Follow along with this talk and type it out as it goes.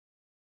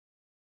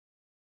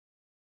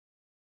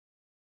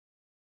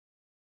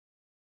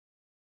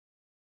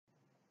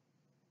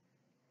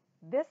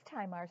This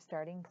time our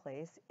starting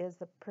place is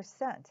the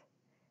percent.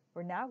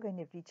 We're now going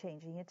to be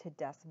changing it to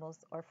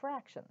decimals or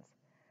fractions.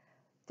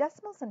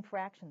 Decimals and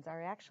fractions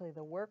are actually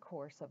the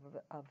workhorse of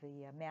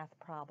the math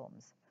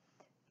problems.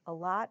 A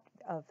lot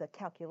of the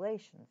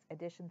calculations,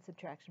 addition,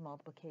 subtraction,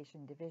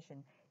 multiplication,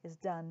 division, is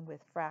done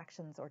with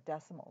fractions or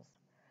decimals.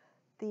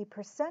 The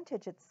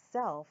percentage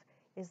itself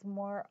is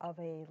more of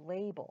a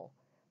label.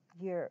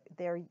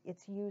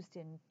 It's used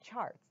in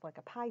charts, like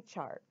a pie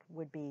chart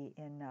would be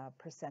in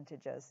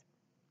percentages.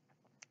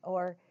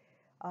 Or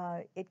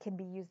it can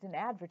be used in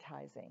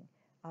advertising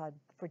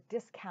for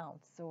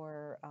discounts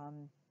or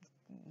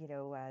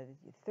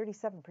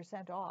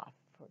 37% off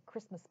for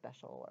Christmas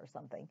special or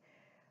something.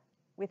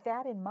 With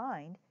that in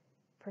mind,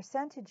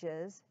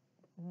 percentages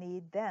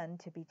need then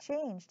to be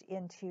changed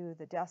into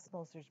the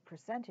decimals or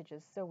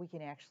percentages so we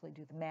can actually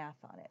do the math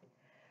on it.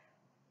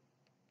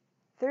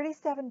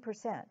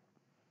 37%.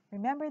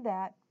 Remember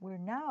that we're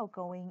now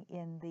going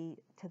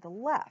to the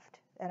left,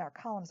 and our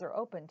columns are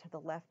open to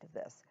the left of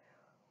this.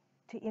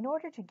 In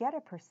order to get a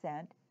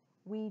percent,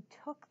 we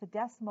took the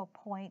decimal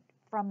point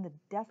from the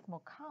decimal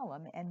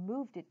column and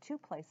moved it 2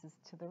 places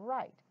to the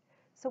right.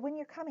 So when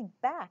you're coming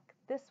back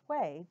this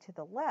way to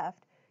the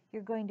left,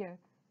 you're going to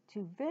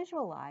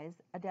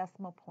visualize a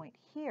decimal point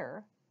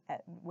here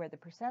at where the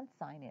percent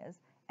sign is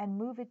and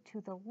move it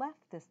to the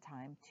left this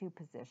time 2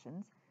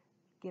 positions,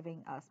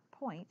 giving us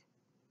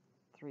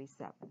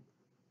 0.37.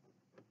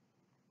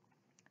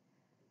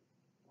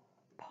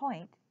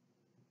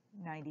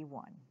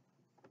 0.91.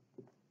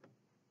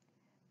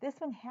 This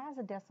one has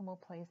a decimal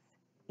place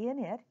in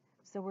it,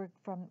 so we're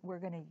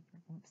going to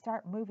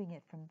start moving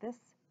it from this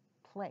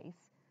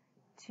place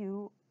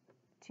two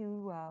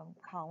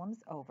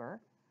columns over.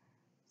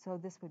 So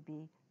this would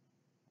be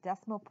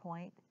decimal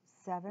point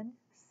 7,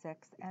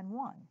 6, and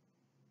 1.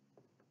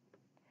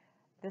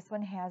 This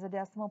one has a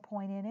decimal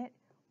point in it.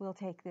 We'll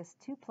take this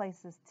 2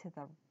 places to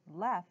the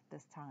left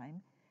this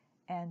time,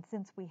 and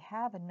since we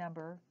have a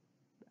number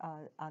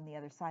on the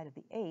other side of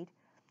the 8,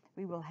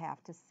 we will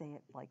have to say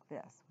it like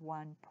this,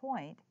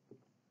 1.897.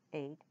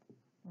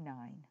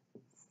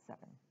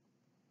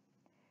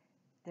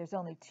 There's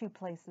only 2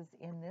 places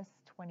in this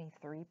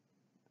 23%,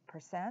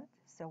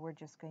 so we're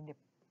just going to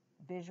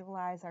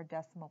visualize our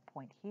decimal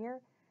point here,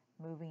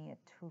 moving it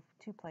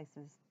 2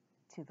 places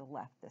to the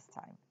left this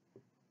time,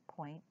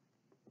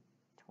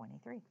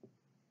 0.23.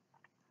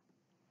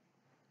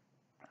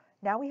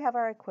 Now we have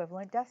our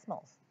equivalent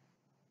decimals.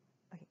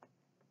 Okay.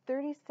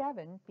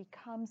 37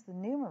 becomes the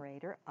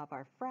numerator of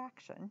our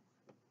fraction,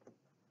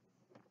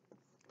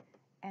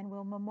 and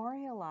we'll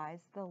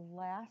memorialize the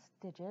last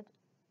digit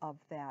of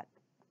that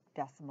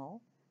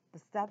decimal. The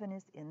 7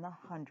 is in the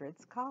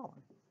hundreds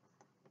column.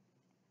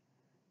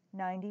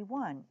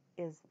 91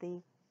 is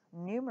the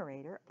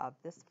numerator of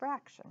this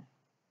fraction.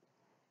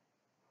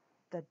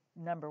 The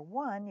number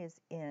 1 is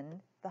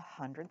in the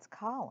hundreds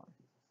column.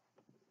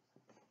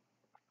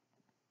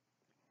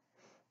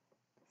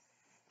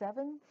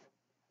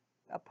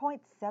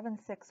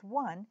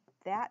 0.761,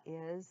 that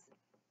is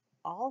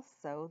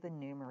also the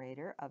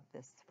numerator of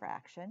this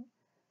fraction,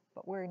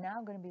 but we're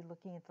now going to be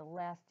looking at the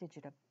last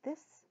digit of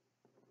this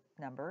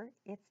number.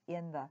 It's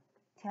in the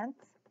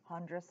tenths,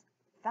 hundredths,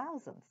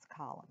 thousandths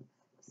column.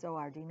 So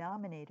our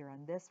denominator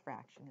on this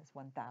fraction is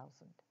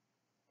 1,000.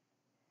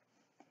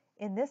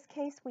 In this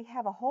case, we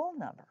have a whole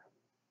number.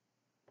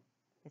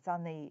 It's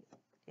on the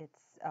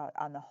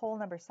whole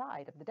number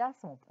side of the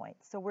decimal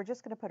point. So we're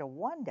just going to put a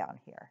 1 down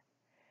here.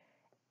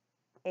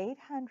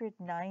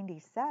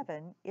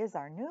 897 is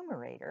our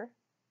numerator.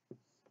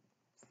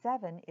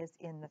 7 is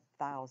in the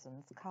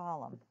thousands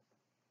column.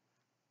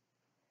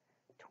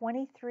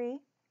 23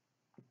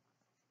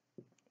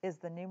 is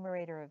the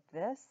numerator of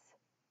this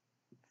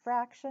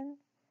fraction.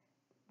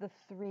 The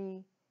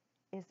 3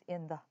 is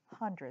in the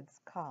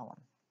hundreds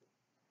column.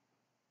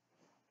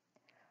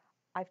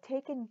 I've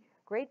taken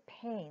great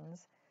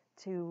pains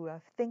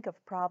to think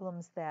of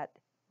problems that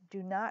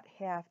do not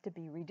have to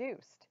be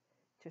reduced,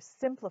 just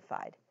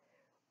simplified.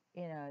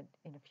 In a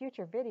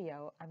future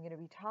video, I'm going to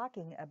be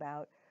talking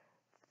about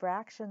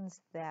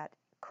fractions that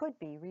could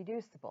be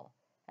reducible.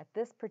 At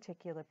this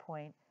particular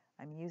point,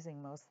 I'm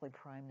using mostly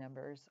prime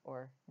numbers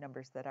or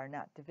numbers that are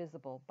not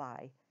divisible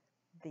by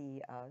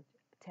the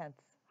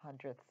tenths,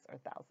 hundredths, or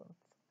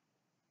thousandths.